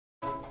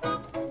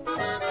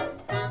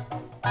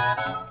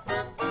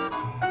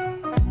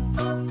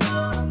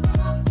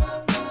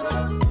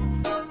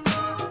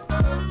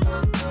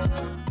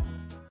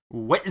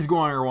What is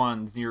going on,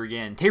 everyone? It's Nero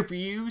again. Here for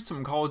you,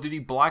 some Call of Duty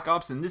Black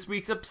Ops in this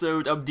week's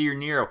episode of Dear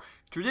Nero.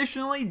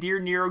 Traditionally, Dear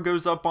Nero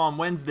goes up on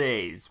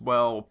Wednesdays.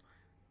 Well,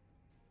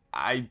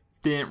 I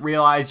didn't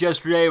realize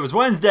yesterday was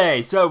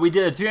Wednesday, so we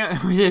did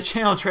a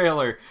channel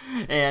trailer,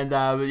 and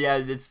but yeah,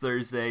 it's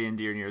Thursday, and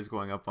Dear Nero is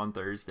going up on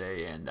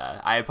Thursday, and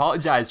I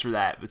apologize for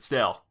that, but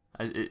still,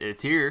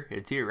 it's here,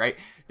 right?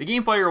 The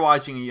gameplay you're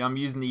watching, I'm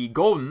using the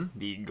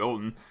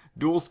golden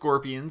dual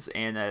Scorpions,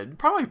 and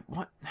probably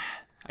what.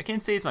 I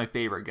can't say it's my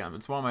favorite gun, but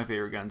it's one of my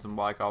favorite guns in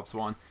Black Ops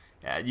 1.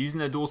 Using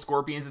the dual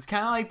Scorpions, it's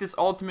kind of like this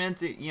ultimate,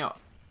 you know,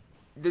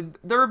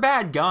 they're a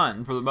bad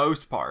gun for the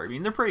most part. I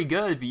mean, they're pretty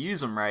good if you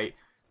use them right,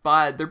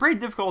 but they're pretty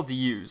difficult to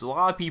use. A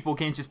lot of people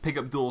can't just pick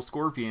up dual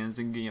Scorpions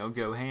and, you know,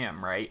 go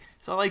ham, right?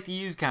 So I like to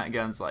use kind of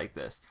guns like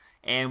this.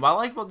 And what I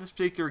like about this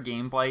particular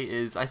gameplay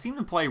is I seem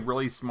to play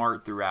really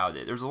smart throughout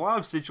it. There's a lot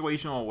of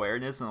situational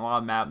awareness and a lot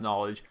of map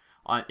knowledge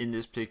in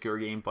this particular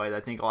gameplay that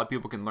I think a lot of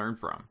people can learn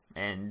from.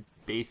 And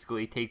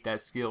basically take that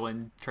skill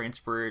and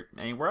transfer it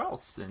anywhere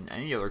else in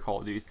any other Call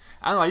of Duty.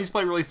 I don't know, I just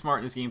play really smart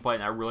in this gameplay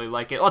and I really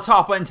like it. Let's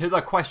hop into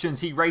the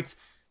questions. He writes,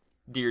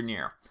 Dear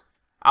Nero,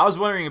 I was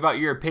wondering about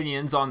your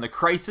opinions on the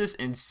crisis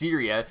in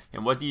Syria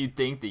and what do you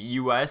think the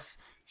US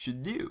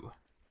should do?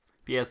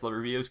 PS, love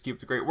reviews, keep up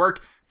the great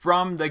work.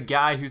 From the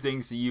guy who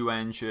thinks the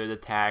UN should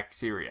attack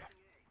Syria.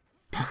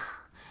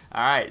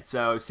 Alright,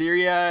 so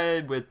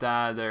Syria with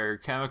their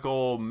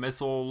chemical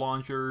missile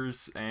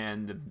launchers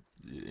and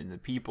the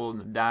people and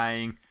the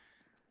dying,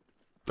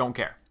 don't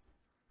care,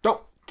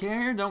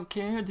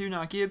 do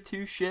not give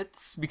two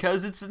shits,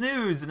 because it's the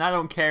news and I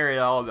don't care at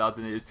all about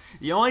the news.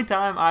 The only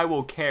time I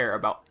will care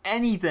about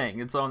anything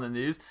that's on the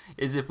news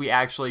is if we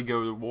actually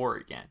go to war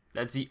again.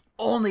 That's the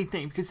only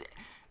thing, because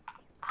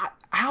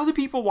how do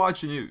people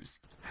watch the news?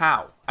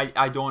 How?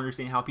 I don't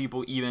understand how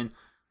people even,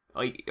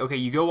 like, okay,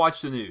 you go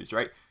watch the news,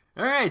 right?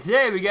 Alright,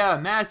 today we got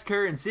a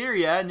massacre in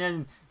Syria, and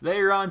then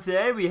later on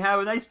today we have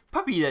a nice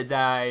puppy that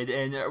died,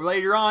 and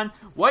later on,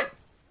 what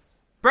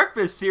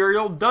breakfast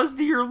cereal does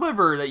to your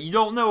liver that you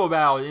don't know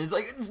about? And it's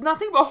like, it's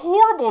nothing but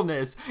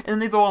horribleness! And then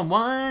they throw on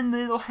one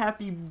little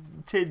happy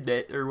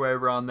tidbit or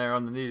whatever on there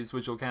on the news,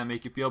 which will kind of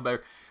make you feel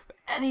better. But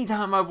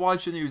anytime I've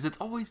watched the news, it's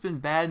always been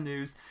bad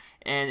news,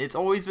 and it's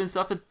always been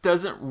stuff that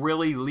doesn't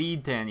really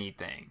lead to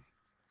anything.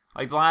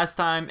 Like, the last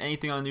time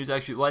anything on the news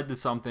actually led to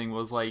something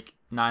was like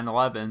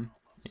 9/11.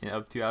 You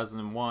know,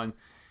 2001,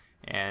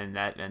 and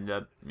that ended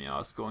up, you know,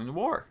 us going to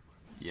war.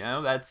 You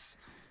know, that's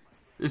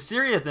the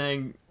Syria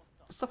thing.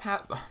 Stuff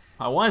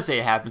I want to say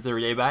it happens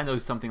every day, but I know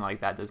something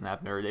like that doesn't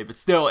happen every day. But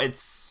still,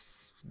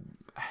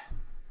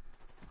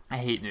 I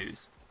hate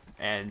news,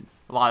 and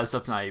a lot of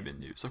stuff's not even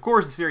news. Of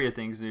course, the Syria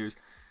thing's news,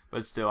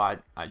 but still, I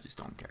just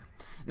don't care.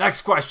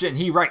 Next question,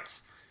 he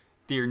writes,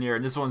 Dear Nero,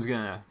 and this one's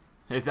gonna,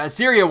 if that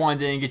Syria one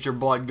didn't get your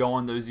blood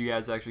going, those of you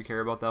guys actually care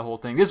about that whole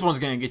thing, this one's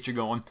gonna get you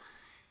going.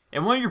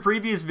 In one of your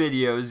previous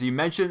videos, you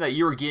mentioned that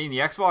you were getting the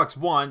Xbox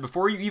One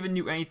before you even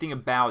knew anything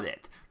about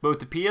it. Both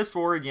the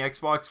PS4 and the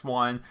Xbox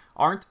One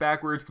aren't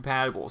backwards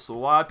compatible, so a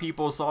lot of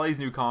people saw these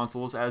new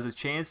consoles as a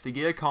chance to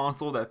get a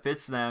console that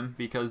fits them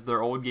because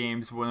their old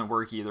games wouldn't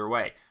work either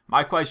way.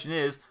 My question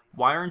is,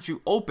 why aren't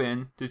you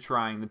open to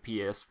trying the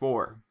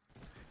PS4?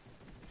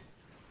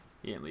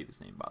 He didn't leave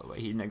his name, by the way.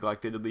 He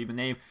neglected to leave a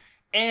name.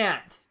 And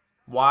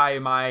why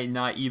am I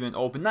not even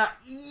open, not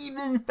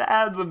even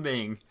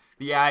fathoming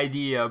the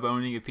idea of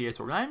owning a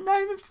PS4.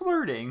 Not even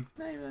flirting.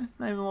 Not even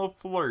a little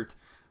flirt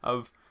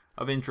of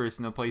interest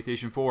in the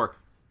PlayStation 4.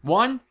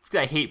 One, it's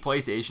because I hate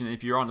PlayStation.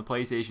 If you're on the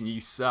PlayStation,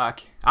 you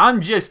suck.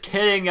 I'm just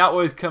kidding. That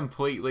was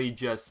completely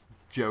just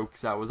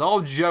jokes. That was all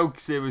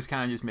jokes. It was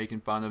kind of just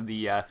making fun of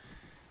the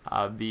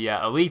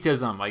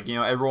elitism. Like, you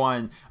know,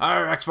 everyone,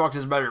 Xbox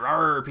is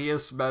better,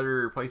 PS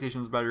better,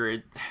 PlayStation's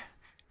better.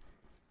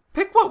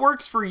 Pick what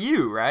works for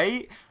you,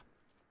 right?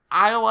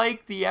 I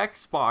like the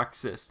Xbox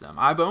system.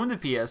 I've owned the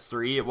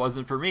PS3. It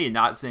wasn't for me.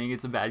 Not saying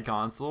it's a bad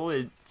console.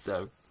 It's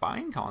a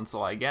fine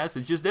console, I guess.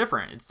 It's just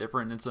different. It's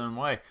different in its own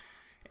way.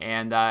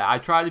 And I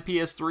tried the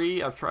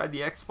PS3. I've tried the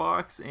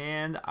Xbox.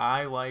 And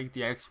I like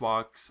the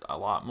Xbox a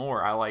lot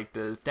more. I like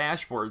the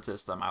dashboard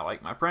system. I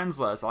like my friends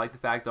list. I like the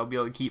fact that I'll be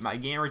able to keep my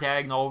gamer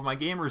tag and all of my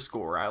gamer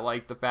score. I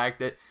like the fact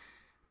that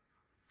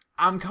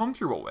I'm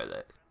comfortable with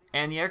it.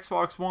 And the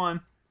Xbox One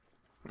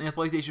and the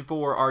PlayStation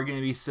 4 are going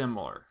to be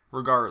similar.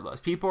 Regardless,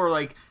 people are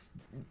like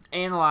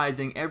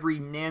analyzing every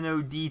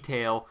nano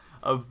detail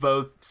of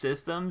both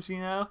systems, you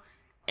know,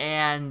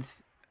 and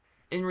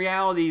in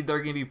reality,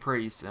 they're going to be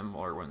pretty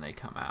similar when they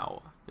come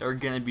out. They're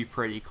going to be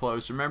pretty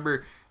close.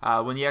 Remember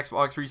when the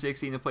Xbox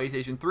 360 and the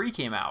PlayStation 3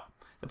 came out?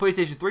 The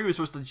PlayStation 3 was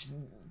supposed to just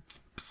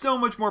so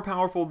much more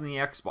powerful than the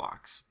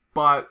Xbox.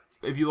 But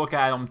if you look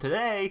at them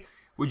today,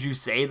 would you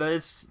say that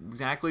it's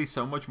exactly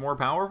so much more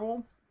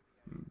powerful?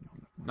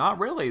 Not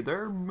really.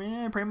 They're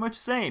pretty much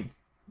the same.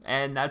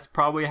 And that's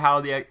probably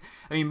how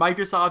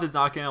Microsoft is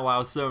not going to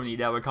allow Sony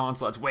to have a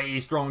console that's way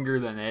stronger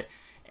than it.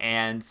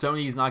 And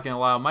Sony's not going to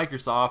allow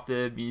Microsoft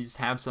to just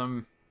have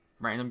some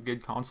random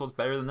good console that's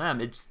better than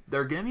them.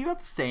 They're gonna be about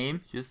the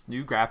same, just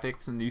new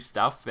graphics and new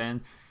stuff.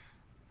 And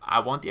I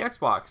want the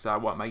Xbox. I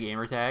want my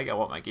gamer tag. I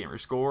want my gamer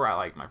score. I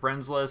like my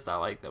friends list. I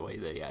like the way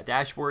the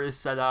dashboard is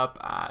set up.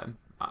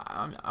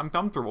 I'm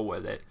comfortable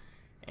with it.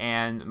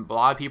 And a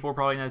lot of people are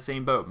probably in that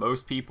same boat.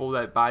 Most people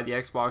that buy the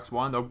Xbox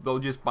One, they'll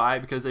just buy it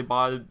because they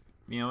bought an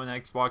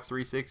Xbox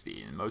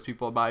 360. And most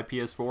people that buy a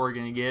PS4 are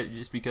going to get it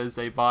just because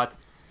they bought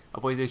a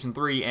PlayStation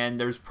 3. And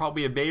there's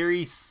probably a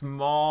very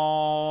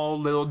small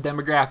little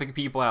demographic of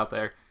people out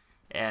there.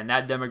 And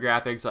that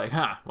demographic's like,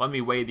 let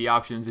me weigh the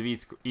options of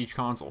each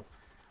console.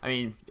 I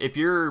mean, if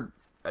you're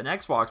an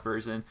Xbox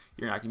person,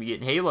 you're not going to be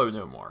getting Halo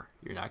no more.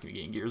 You're not going to be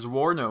getting Gears of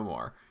War no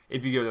more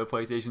if you go to a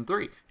PlayStation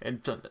 3.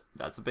 And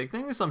that's a big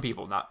thing to some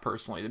people. Not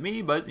personally to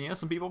me, but,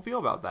 some people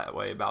feel that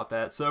way about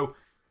that. So,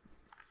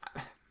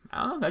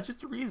 I don't know. That's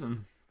just a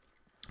reason.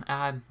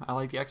 I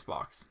like the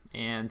Xbox.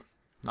 And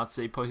not to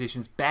say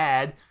PlayStation's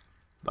bad,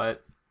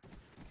 but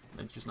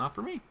it's just not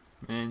for me.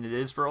 And it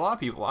is for a lot of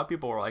people. A lot of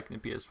people are liking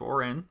the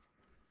PS4, and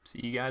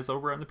see you guys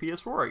over on the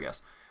PS4, I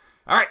guess.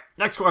 Alright,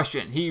 next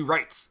question. He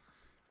writes,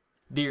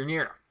 Dear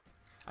Nero,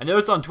 I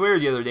noticed on Twitter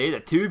the other day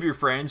that 2 of your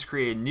friends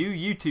created new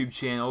YouTube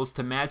channels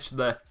to match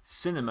the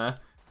Cinema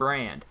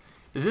brand.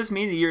 Does this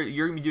mean that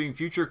you're going to be doing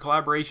future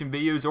collaboration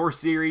videos or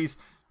series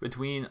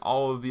between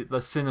all of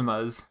the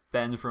cinemas?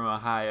 Ben from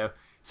Ohio.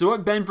 So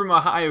what Ben from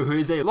Ohio, who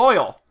is a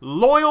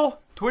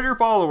loyal Twitter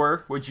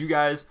follower, which you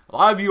guys, a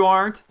lot of you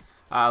aren't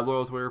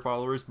loyal Twitter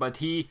followers, but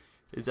he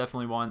is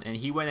definitely one, and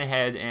he went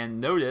ahead and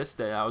noticed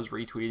that I was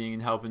retweeting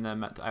and helping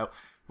them out.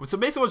 So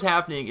basically what's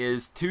happening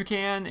is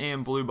Toucan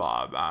and Blue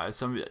Bob.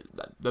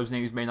 Those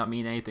names may not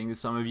mean anything to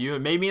some of you. It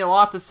may mean a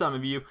lot to some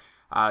of you.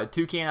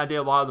 Toucan, I did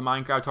a lot of the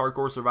Minecraft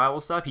hardcore survival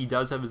stuff. He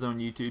does have his own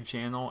YouTube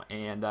channel.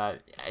 And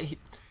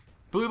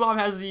Blue Bob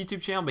has a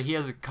YouTube channel, but he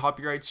has a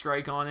copyright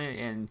strike on it.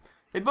 And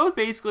they both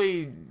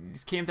basically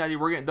came to the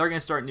idea they're going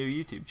to start new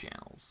YouTube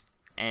channels.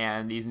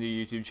 And these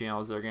new YouTube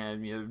channels, they're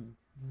going to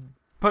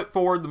put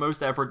forward the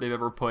most effort they've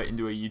ever put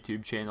into a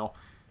YouTube channel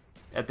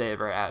that they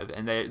ever have,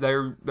 and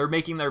they're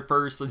making their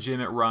first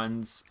legitimate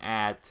runs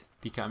at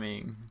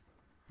becoming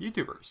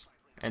YouTubers,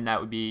 and that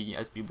would be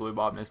SB Blue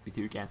Bob and SB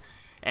Toucan.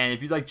 And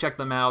if you'd like to check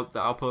them out,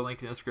 I'll put a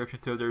link in the description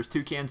to it. There's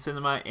Toucan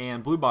Cinema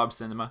and Blue Bob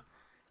Cinema,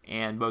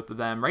 and both of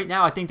them right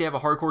now I think they have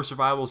a hardcore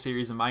survival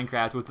series in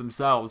Minecraft with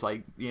themselves,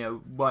 like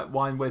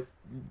one with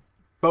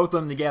both of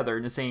them together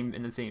in the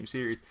same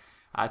series.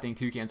 I think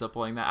Toucan's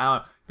uploading that. I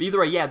don't know. But either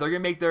way, yeah, they're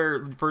going to make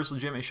their first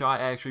legitimate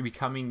shot at actually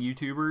becoming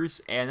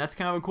YouTubers, and that's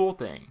kind of a cool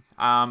thing.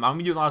 I'm going to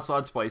be doing lots of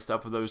Let's Play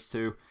stuff with those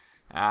two.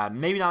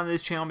 Maybe not on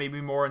this channel, maybe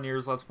more on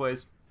Nero's Let's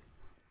Plays.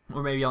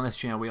 Or maybe on this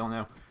channel, we don't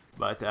know.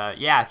 But,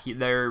 yeah,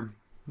 they're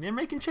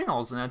making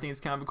channels, and I think it's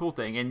kind of a cool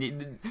thing. And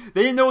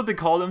they didn't know what to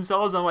call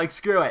themselves. I'm like,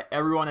 screw it.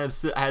 Everyone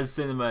has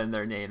cinema in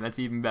their name. That's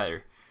even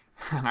better.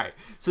 Alright,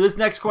 so this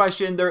next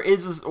question, there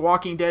is a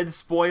Walking Dead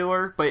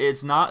spoiler, but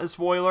it's not a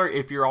spoiler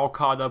if you're all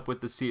caught up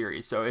with the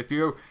series. So if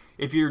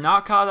you're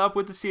not caught up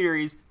with the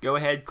series, go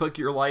ahead, click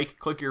your like,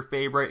 click your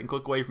favorite, and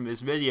click away from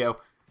this video,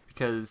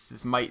 because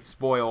this might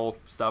spoil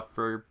stuff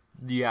for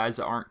you guys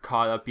that aren't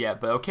caught up yet.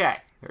 But okay,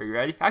 are you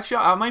ready? Actually,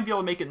 I might be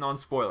able to make it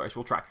non-spoilerish.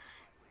 We'll try.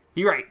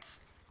 He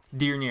writes,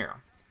 Dear Nero,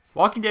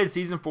 Walking Dead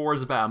Season 4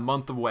 is about a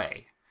month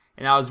away,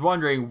 and I was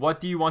wondering, what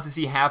do you want to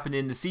see happen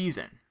in the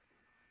season?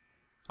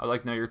 I'd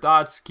like to know your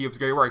thoughts. Keep up the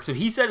great work. So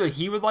he said what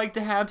he would like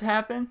to have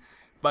happen,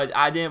 but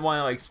I didn't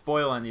want to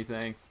spoil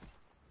anything.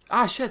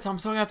 Ah shit, so I'm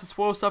still gonna have to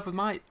spoil stuff with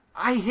my...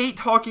 I hate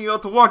talking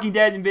about The Walking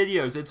Dead in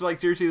videos. It's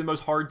seriously the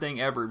most hard thing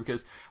ever,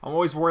 because I'm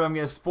always worried I'm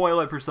gonna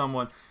spoil it for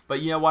someone.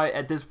 But you know what,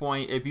 at this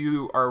point, if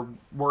you are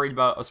worried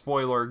about a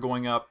spoiler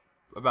going up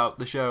about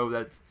the show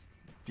that's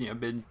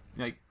been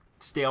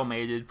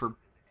stalemated for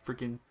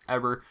freaking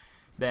ever,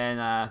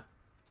 then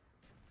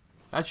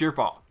that's your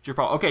fault. It's your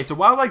fault. Okay, so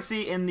what I'd like to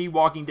see in The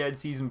Walking Dead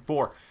Season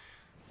 4.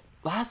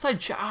 Last I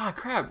checked,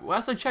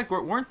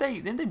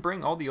 didn't they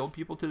bring all the old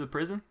people to the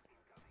prison?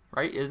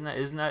 Right? Isn't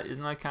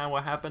that kind of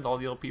what happened? All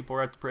the old people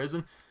are at the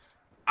prison.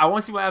 I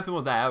want to see what happened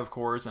with that, of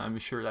course, and I'm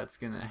sure that's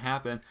going to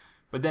happen.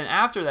 But then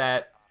after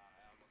that,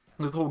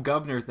 with the whole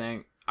governor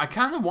thing, I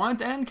kind of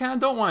want it to end, kind of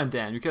don't want it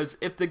to end, because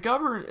if the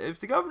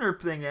governor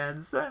thing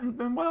ends,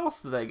 then what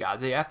else do they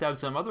got? They have to have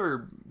some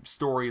other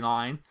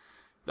storyline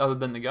other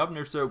than the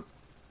governor. So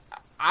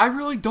I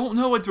really don't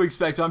know what to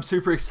expect, but I'm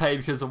super excited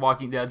because The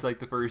Walking Dead's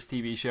the first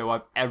TV show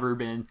I've ever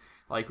been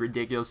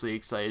ridiculously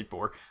excited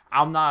for.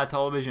 I'm not a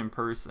television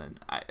person.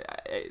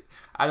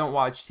 I don't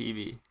watch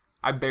TV.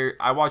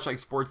 I watch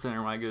Sports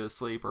Center when I go to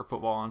sleep, or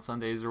football on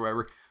Sundays or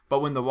whatever. But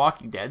when The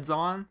Walking Dead's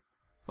on,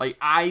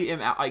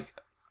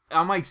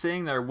 I'm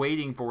sitting there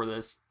waiting for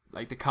this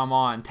to come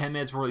on 10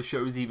 minutes before the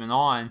show's even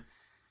on,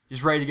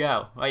 just ready to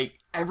go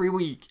every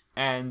week.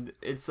 And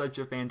it's such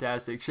a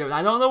fantastic show. And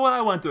I don't know what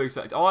I want to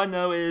expect. All I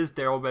know is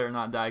Daryl better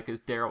not die,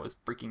 because Daryl is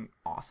freaking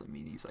awesome. I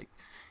mean,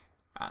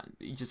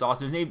 he's just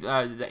awesome. His name,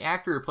 the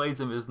actor who plays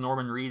him is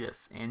Norman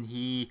Reedus, and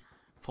he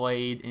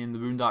played in The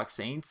Boondock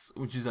Saints,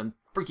 which is a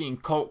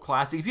freaking cult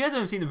classic. If you guys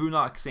haven't seen The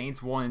Boondock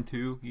Saints 1 and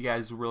 2, you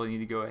guys really need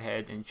to go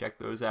ahead and check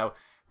those out.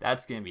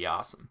 That's going to be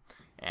awesome.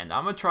 And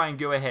I'm going to try and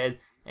go ahead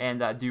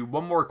and do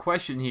one more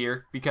question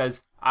here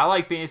because I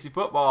like fantasy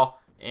football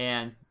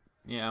and,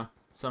 you know,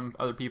 some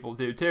other people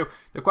do too.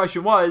 The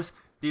question was,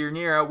 Dear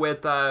Nero,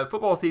 with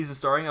football season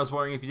starting, I was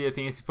wondering if you did a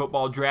fantasy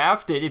football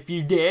draft. And if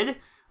you did,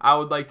 I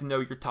would like to know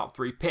your top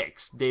 3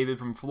 picks. David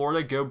from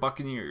Florida, go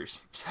Buccaneers.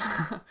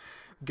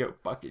 Go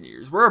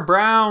Buccaneers. We're a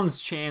Browns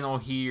channel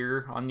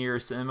here on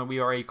NerosCinema. We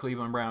are a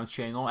Cleveland Browns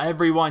channel.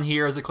 Everyone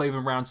here is a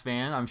Cleveland Browns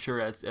fan. I'm sure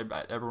that's,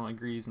 everyone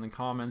agrees in the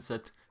comments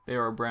that they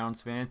are a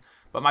Browns fan.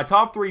 But my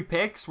top 3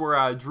 picks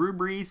were Drew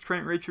Brees,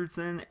 Trent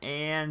Richardson,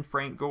 and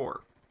Frank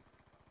Gore.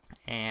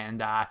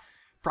 And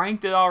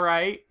Frank did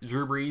alright.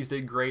 Drew Brees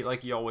did great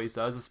like he always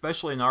does,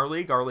 especially in our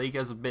league. Our league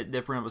has a bit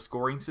different of a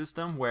scoring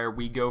system where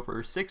we go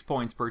for 6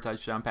 points per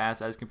touchdown pass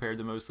as compared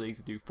to most leagues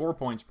that do 4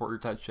 points per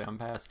touchdown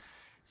pass.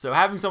 So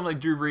having someone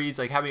like Drew Brees,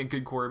 like having a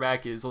good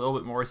quarterback, is a little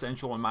bit more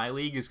essential in my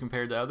league as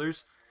compared to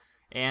others.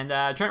 And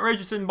Trent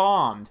Richardson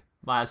bombed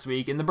last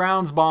week, and the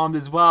Browns bombed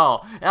as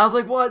well. And I was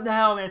like, what the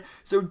hell, man?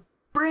 So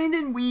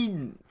Brandon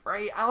Weeden,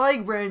 right? I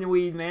like Brandon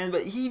Weeden, man,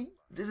 but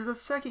this is a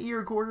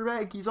second-year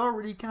quarterback. He's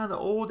already kind of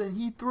old, and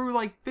he threw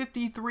like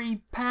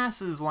 53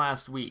 passes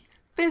last week.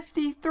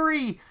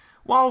 53!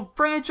 While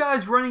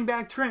franchise running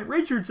back Trent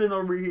Richardson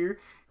over here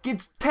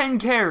gets 10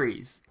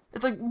 carries.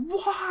 It's like,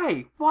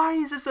 why? Why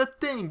is this a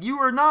thing? You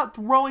are not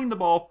throwing the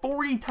ball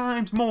 40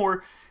 times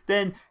more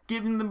than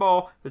giving the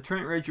ball to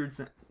Trent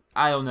Richardson.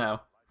 I don't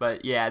know.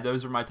 But yeah,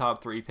 those are my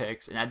top 3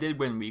 picks. And I did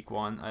win week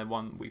 1. I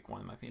won week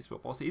 1 of my fantasy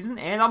football season.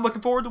 And I'm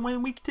looking forward to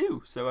winning week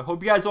 2. So I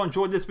hope you guys all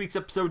enjoyed this week's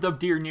episode of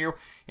Dear Nero.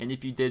 And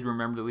if you did,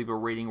 remember to leave a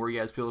rating where you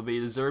guys feel the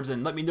video deserves.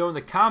 And let me know in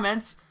the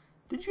comments,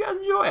 did you guys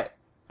enjoy it?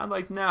 I'd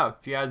like to know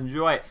if you guys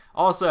enjoy it.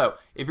 Also,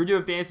 if you're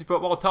doing fantasy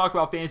football, talk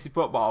about fantasy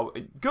football.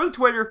 Go to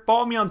Twitter,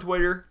 follow me on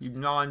Twitter, you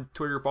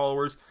non-Twitter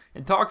followers,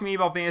 and talk to me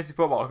about fantasy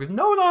football. Because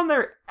no one on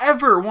there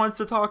ever wants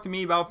to talk to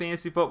me about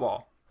fantasy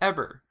football.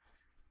 Ever.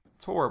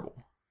 It's horrible.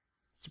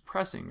 It's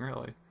depressing,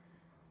 really.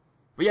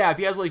 But yeah, if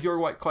you guys like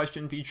your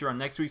question feature on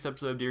next week's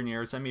episode of Dear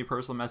Nero, send me a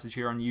personal message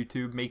here on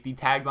YouTube. Make the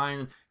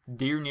tagline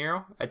Dear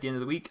Nero at the end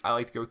of the week. I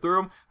like to go through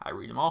them. I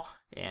read them all.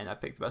 And I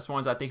pick the best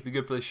ones I think would be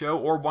good for the show.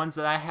 Or ones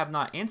that I have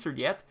not answered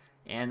yet.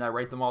 And I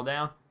write them all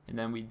down. And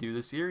then we do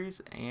the series.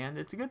 And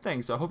it's a good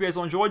thing. So I hope you guys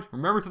all enjoyed.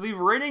 Remember to leave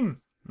a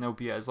rating. And I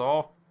hope you guys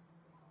all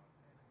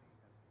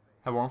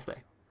have a wonderful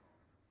day.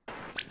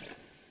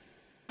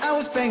 I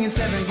was banging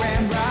 7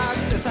 grand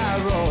rocks.